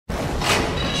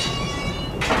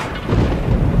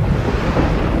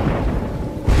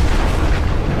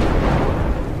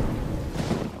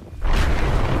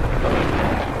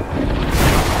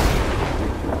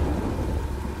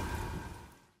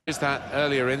Is that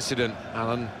earlier incident,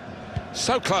 Alan?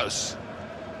 So close.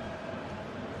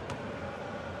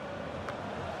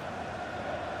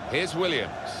 Here's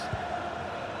Williams.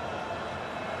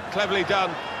 Cleverly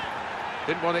done.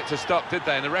 Didn't want it to stop, did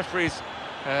they? And the referees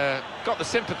got the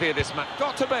sympathy of this match.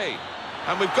 Got to be.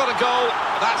 And we've got a goal.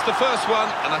 That's the first one,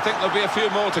 and I think there'll be a few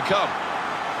more to come.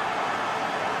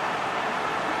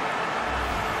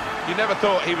 You never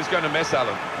thought he was going to miss,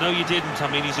 Alan. No, you didn't.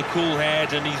 I mean, he's a cool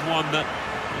head, and he's one that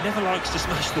he never likes to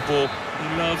smash the ball.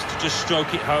 He loves to just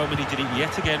stroke it home, and he did it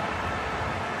yet again.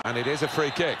 And it is a free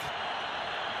kick.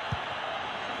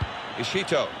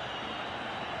 Ishito.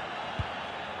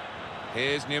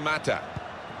 Here's Numata.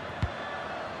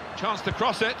 Chance to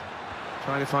cross it.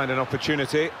 Trying to find an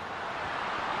opportunity.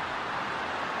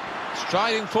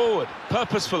 Striding forward,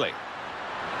 purposefully.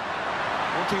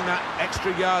 Wanting that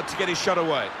extra yard to get his shot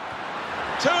away.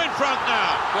 Two in front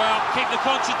now. Well, keep the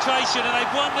concentration, and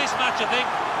they've won this match, I think.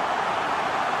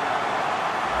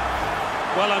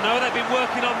 Well, I know they've been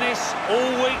working on this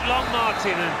all week long,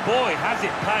 Martin, and boy, has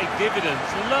it paid dividends.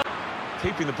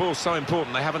 Keeping the ball so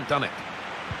important, they haven't done it.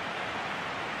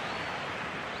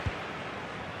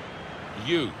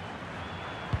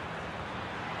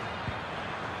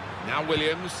 Now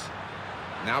Williams.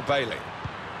 Now Bailey.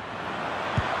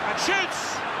 And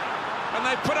shoots! And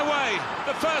they put away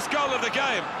the first goal of the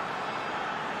game.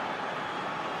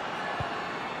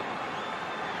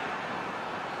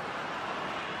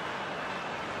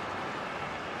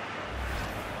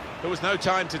 There was no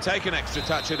time to take an extra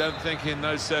touch, I don't think, in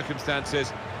those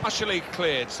circumstances. Partially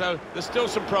cleared, so there's still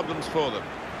some problems for them.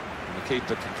 And the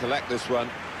keeper can collect this one.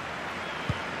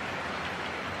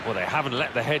 Well, they haven't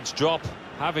let the heads drop,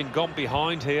 having gone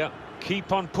behind here.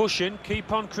 Keep on pushing,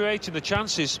 keep on creating the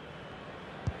chances.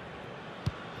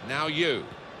 Now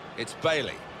it's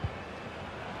Bailey.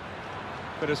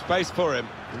 Bit of space for him.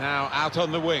 Now out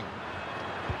on the wing.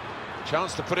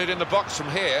 Chance to put it in the box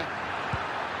from here.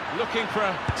 Looking for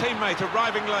a teammate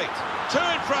arriving late. Two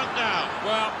in front now.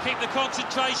 Well, keep the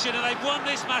concentration, and they've won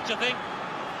this match, I think.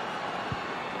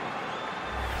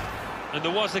 And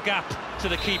there was a gap to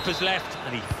the keeper's left,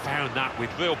 and he found that with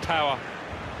real power.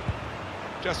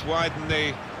 Just widen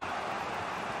the...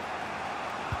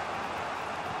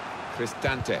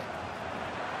 Cristante.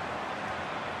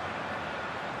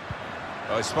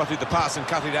 Oh, he spotted the pass and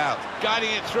cut it out.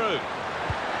 Guiding it through.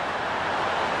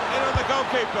 In on the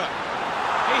goalkeeper.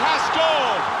 He has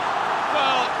scored.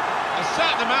 Well, a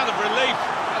certain amount of relief,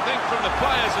 I think, from the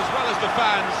players as well as the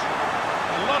fans.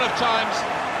 A lot of times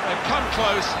they've come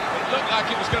close. It looked like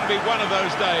it was going to be one of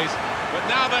those days, but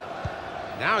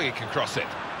now he can cross it.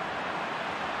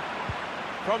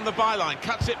 From the byline,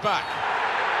 cuts it back.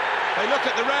 They look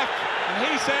at the ref, and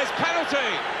he says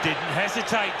penalty. Didn't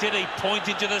hesitate, did he?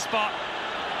 Pointing to the spot.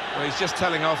 Well, he's just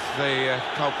telling off the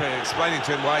culprit, explaining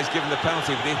to him why he's given the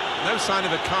penalty, but no sign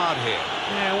of a card here.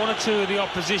 Yeah, one or two of the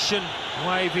opposition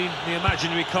waving the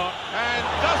imaginary card. And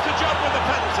does the job with the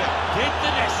penalty. Did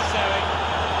the necessary.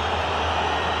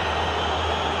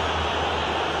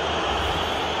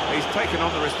 He's taken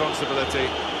on the responsibility,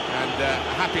 and a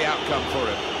happy outcome for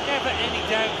him. Never any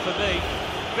doubt for me.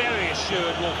 Very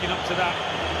assured walking up to that.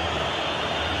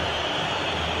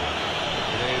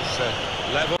 It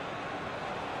is level.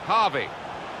 Harvey.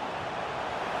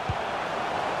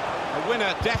 A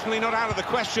winner definitely not out of the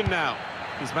question now.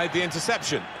 He's made the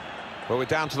interception. But we're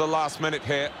down to the last minute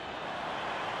here.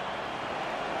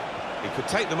 He could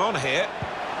take them on here.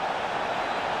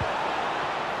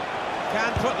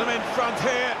 Can put them in front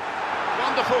here.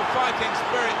 Wonderful fighting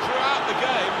spirit throughout the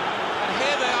game. And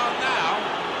here they are now,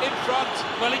 in front.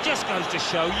 Well, it just goes to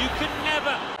show you can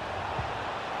never...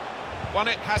 Won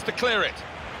it, has to clear it.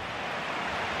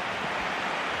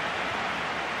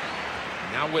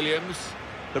 Now Williams.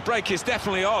 The break is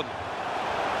definitely on.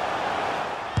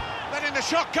 Letting the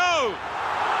shot go.